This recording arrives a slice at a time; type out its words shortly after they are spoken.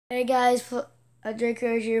Hey guys,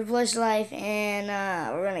 Draco here, Plush Life, and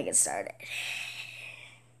we're gonna get started.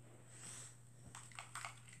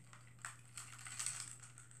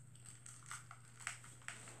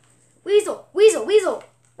 Weasel!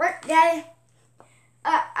 Right, Daddy?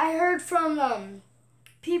 I heard from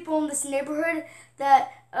people in this neighborhood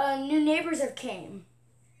that new neighbors have came.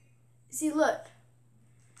 See, look,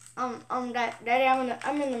 Daddy,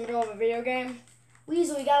 I'm in the middle of a video game.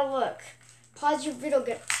 Weasel, you gotta look. Pause your video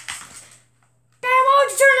game. Dad, why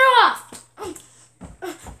would you turn it off?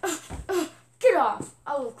 Get off.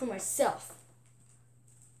 I'll look for myself.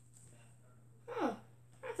 Huh.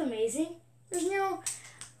 That's amazing. There's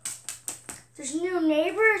new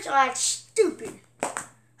neighbors? Oh, that's stupid.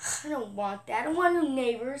 I don't want that. I don't want new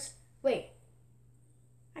neighbors. Wait.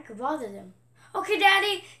 I could bother them. Okay,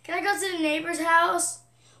 Daddy, can I go to the neighbor's house?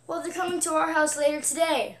 Well, they're coming to our house later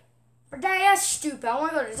today. But Daddy, that's stupid. I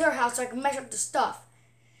want to go to their house so I can mess up the stuff.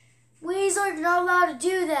 Weasel, you're not allowed to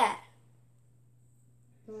do that.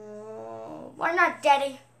 Why not,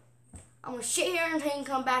 Daddy? I'm going to sit here until you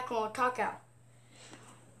come back and we'll talk out.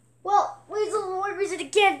 Well, Weasel, the only reason I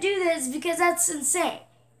can't do this is because that's insane.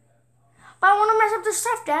 But I want to mess up their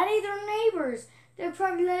stuff, Daddy. They're neighbors. They'll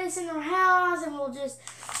probably let us in their house and we'll just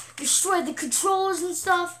destroy the controllers and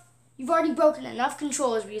stuff. You've already broken enough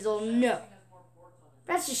controllers, Weasel. No.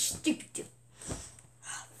 That's just stupid, dude.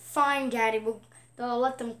 Fine, Daddy. They'll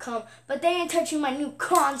let them come. But they ain't touching my new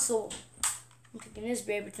console. I'm taking this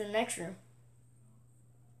baby to the next room.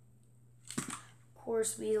 Of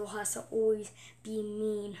course, Weasel has to always be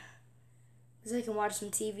mean. Because I can watch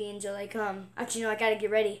some TV until they come. Actually, no, I gotta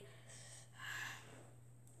get ready.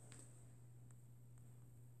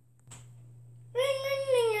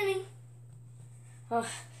 Oh,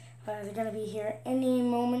 they're gonna be here any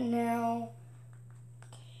moment now.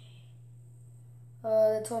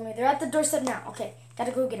 They told me they're at the doorstep now. Okay,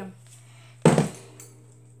 gotta go get them. Gotta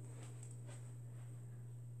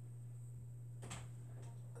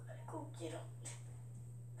go get them.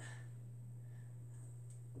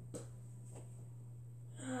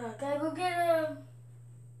 Gotta go get them.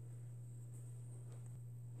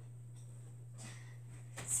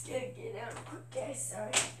 Just gotta get out quick, guys.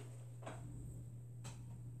 Sorry.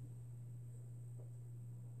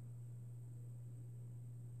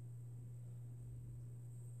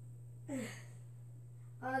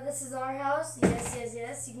 This is our house.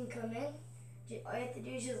 Yes. You can come in. All you have to do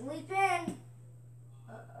is just leap in.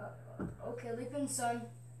 Okay, leap in, son.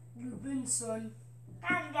 Leap in, son.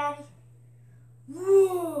 Daddy.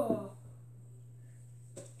 Whoa.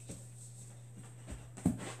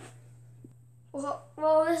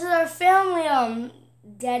 Well, this is our family.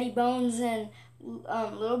 Daddy Bones and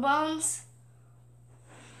Little Bones.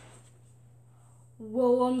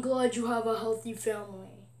 Well, I'm glad you have a healthy family.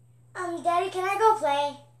 Daddy, can I go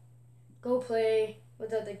play? Go play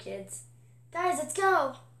with other kids. Guys, let's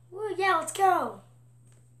go. Woo, yeah, let's go.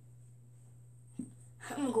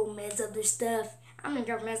 I'm gonna go mess up their stuff.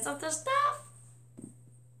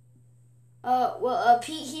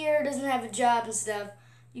 Pete here doesn't have a job and stuff.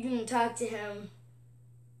 You can talk to him.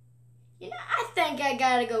 You know, I think I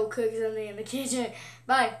gotta go cook something in the kitchen.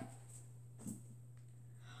 Bye.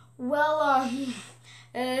 Well,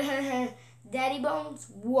 Daddy Bones,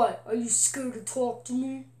 what? Are you scared to talk to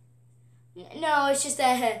me? No, it's just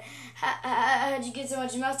that, how'd you get so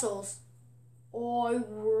much muscles? I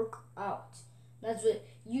work out. That's what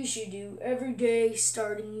you should do every day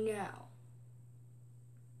starting now.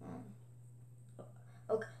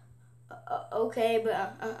 Okay, but,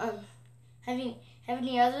 have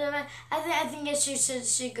any other, I think I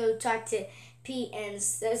should go talk to Pete and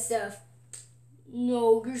that stuff.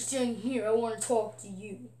 No, you're staying here. I want to talk to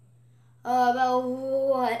you. About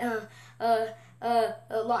what?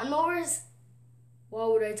 Lawnmowers? Why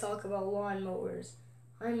would I talk about lawnmowers?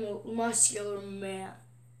 I'm a muscular man.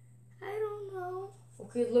 I don't know.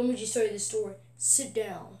 Okay, let me just tell you the story. Sit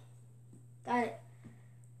down. Got it.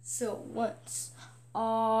 So once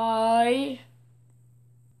Oh,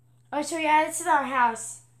 so yeah, this is our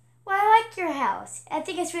house. Well, I like your house. I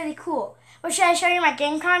think it's really cool. Well, should I show you my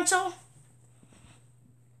game console?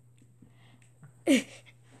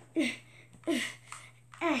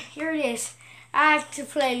 Here it is. I have to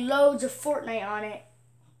play loads of Fortnite on it.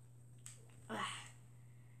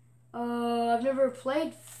 I've never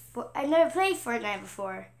played Fortnite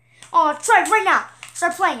before. Oh, try it right now.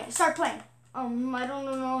 Start playing it. I don't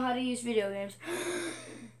know how to use video games.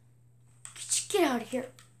 Get out of here.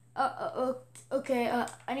 Okay,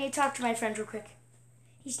 I need to talk to my friend real quick.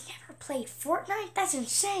 He's never played Fortnite? That's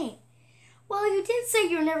insane. Well, you did say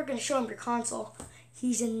you were never going to show him your console.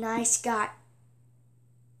 He's a nice guy.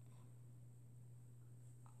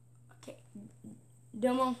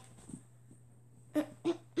 Domo.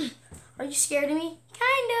 Are you scared of me?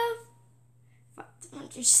 Kind of. Why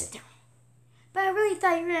don't you sit down? But I really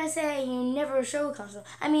thought you were going to say you never show a console.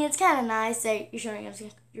 I mean, it's kind of nice that you're showing us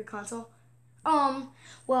your console.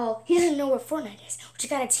 Well, he doesn't know what Fortnite is, which I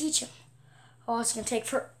got to teach him. Oh, it's going to take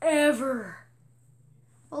forever.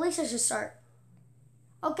 Well, at least I should start.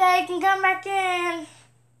 Okay, I can come back in.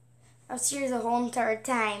 I was serious the whole entire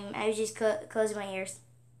time. I was just closing my ears.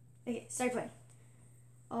 Okay, start playing.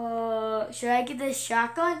 Should I get this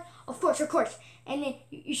shotgun? Of course. And then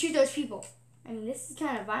you shoot those people. I mean, this is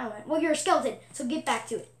kind of violent. Well, you're a skeleton, so get back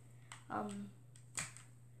to it.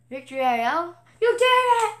 Victory Royale? You did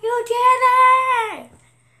it! You did it!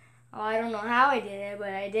 Oh, I don't know how I did it,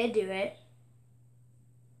 but I did do it.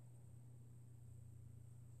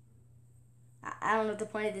 I don't know what the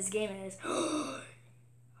point of this game is.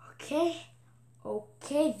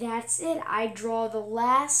 Okay, that's it. I draw the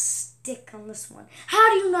last stick on this one. How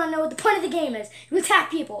do you not know what the point of the game is? You attack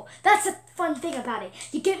people. That's the fun thing about it.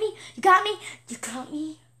 You get me? You got me? You got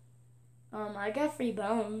me? I got 3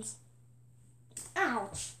 bones.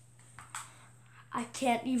 Ouch. I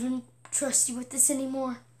can't even trust you with this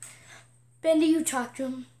anymore. Bendy, you talk to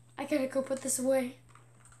him. I gotta go put this away.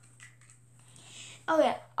 Oh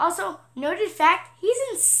yeah, also, noted fact, he's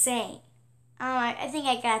insane. I think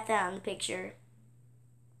I got that on the picture.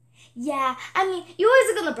 Yeah, I mean, you always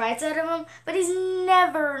look on the bright side of him, but he's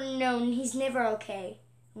never okay.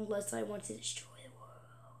 Unless I want to destroy the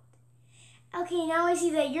world. Okay, now I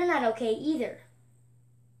see that you're not okay either.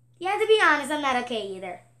 Yeah, to be honest, I'm not okay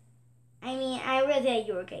either. I mean, I really think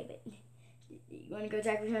you're okay, but you want to go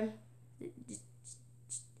attack with him?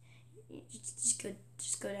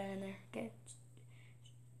 Just go down in there, okay?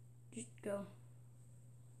 Just go.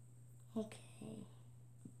 Okay.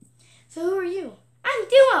 So who are you? I'm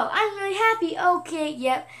Duo. I'm really happy. Okay,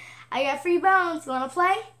 yep. I got 3 bones. You want to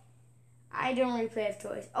play? I don't really play with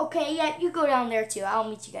toys. Okay, yep. You go down there too. I'll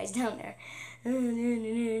meet you guys down there.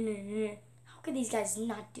 How could these guys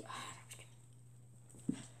not do?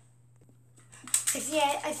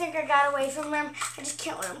 Yeah, I think I got away from him. I just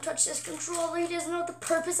can't let him touch this controller. He doesn't know what the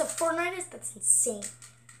purpose of Fortnite is. That's insane.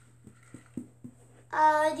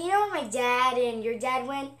 Do you know where my dad and your dad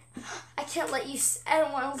went? I can't let you. I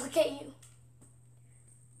don't want to look at you.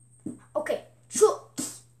 Okay,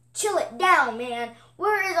 chill it down, man.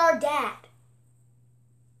 Where is our dad?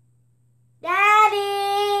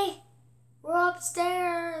 Daddy! We're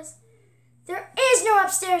upstairs. There is no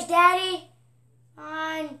upstairs, Daddy.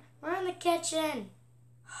 Fine, we're in the kitchen.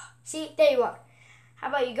 See, there you are. How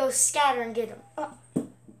about you go scatter and get him? Oh.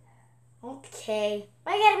 Okay.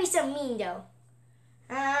 Why you gotta be so mean, though?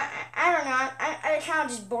 I don't know. I kind of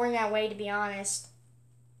just boring that way, to be honest.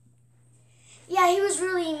 Yeah, he was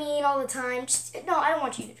really mean all the time. No, I don't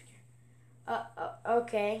want you to.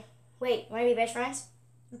 Okay. Wait, want to be best friends?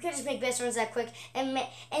 We could just make best friends that quick and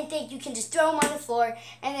think you can just throw them on the floor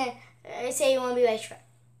and then say you want to be best friends.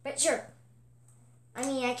 But sure. I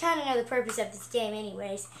mean, I kind of know the purpose of this game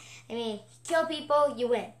anyways. I mean, kill people, you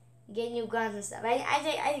win. You get new guns and stuff. I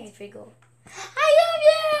think it's pretty cool. I love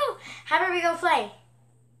you! How about we go play?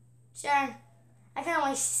 Sure. I kind of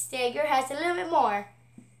want to stay at your house a little bit more.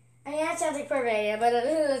 I mean, that sounds like a perfect idea, but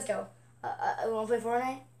let's go. We want to play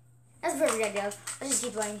Fortnite? That's a perfect idea. Let's just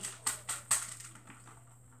keep playing.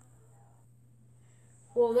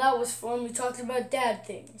 Well, that was fun. We talked about dad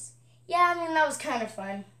things. Yeah, I mean, that was kind of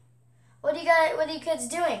fun. What are you kids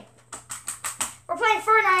doing? We're playing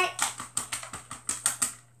Fortnite.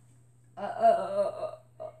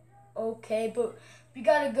 Okay, but we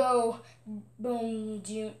gotta go,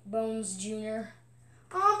 Bones Jr.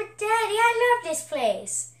 Oh, but Daddy, I love this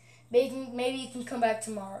place. Maybe you can come back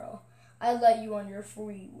tomorrow. I'll let you on your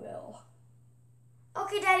free will.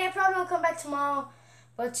 Okay, Daddy, I probably will come back tomorrow.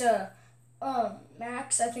 But,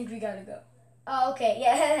 Max, I think we gotta go. Oh, okay,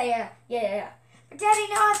 yeah. But Daddy,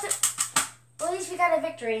 no, I have to... Well, at least we got a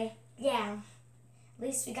victory. Yeah, at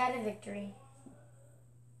least we got a victory.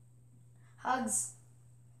 Hugs.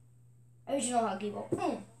 Original hug, people.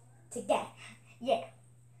 Take that. Yeah.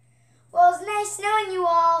 Well, it's nice knowing you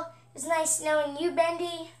all. It's nice knowing you,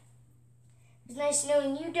 Bendy. It's nice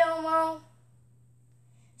knowing you, Domo.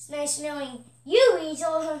 It's nice knowing you,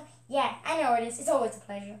 Weasel. Yeah, I know it is. It's always a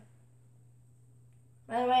pleasure.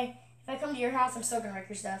 By the way, if I come to your house, I'm still gonna wreck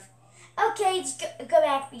your stuff. Okay, just go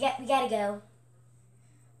back. We gotta go.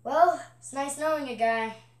 Well, it's nice knowing you,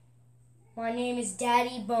 guy. My name is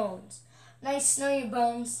Daddy Bones. Nice knowing you,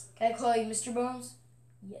 Bones. Can I call you Mr. Bones?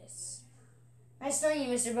 Yes. Nice knowing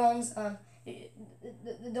you, Mr. Bones.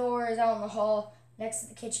 The door is out in the hall next to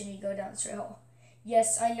the kitchen. You go down the straight hall.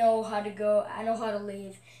 Yes, I know how to go. I know how to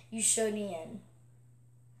leave. You showed me in.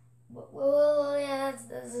 Well, yeah,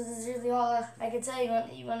 that's really all I can tell you.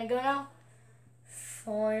 You want to go now?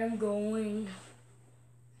 Fine, I'm going.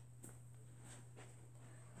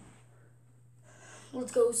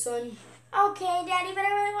 Let's go, son. Okay, Daddy, but I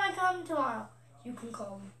really want to come tomorrow. You can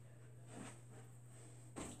come.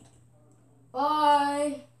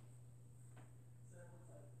 Bye.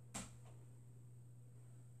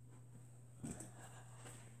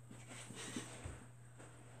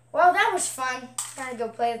 Well, that was fun. Gotta go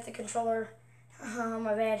play with the controller on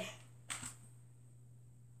my bed.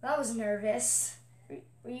 I was nervous.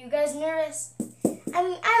 Were you guys nervous? I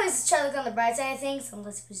mean, I was trying to look on the bright side of things,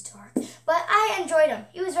 unless it was dark. But I enjoyed him.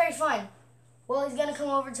 He was very fun. Well, he's gonna come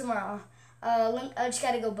over tomorrow. I just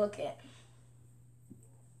gotta go book it.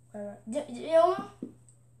 Yeah?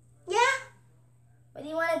 What do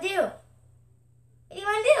you want to do? What do you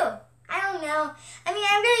want to do? I don't know. I mean,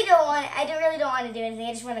 I really don't want to do anything.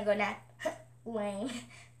 I just want to go nap. Lame.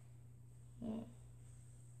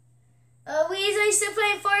 Weasel, are you still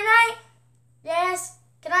playing Fortnite? Yes.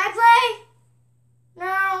 Can I play?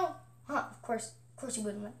 No. Huh, of course you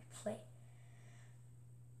wouldn't let me play.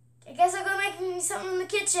 I guess I'll go make me something in the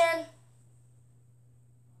kitchen.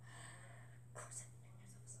 Of course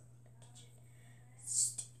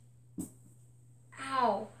I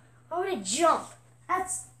Ow. Why would I jump?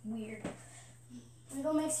 That's weird. I'm gonna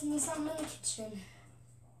go make me something in the kitchen.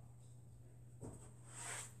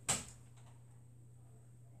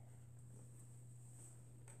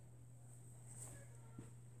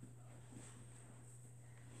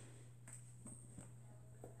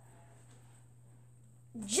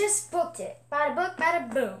 Just booked it. Bada book,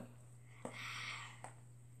 bada boom.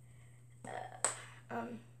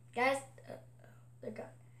 Guys, they're gone.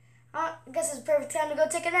 I guess it's the perfect time to go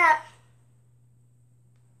take a nap.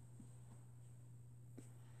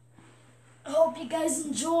 I hope you guys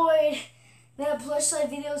enjoyed that Plush Life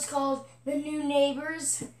video. It's called The New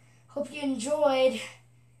Neighbors. Hope you enjoyed.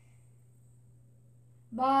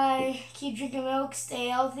 Bye. Keep drinking milk. Stay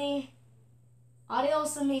healthy.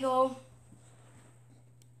 Adios, amigo.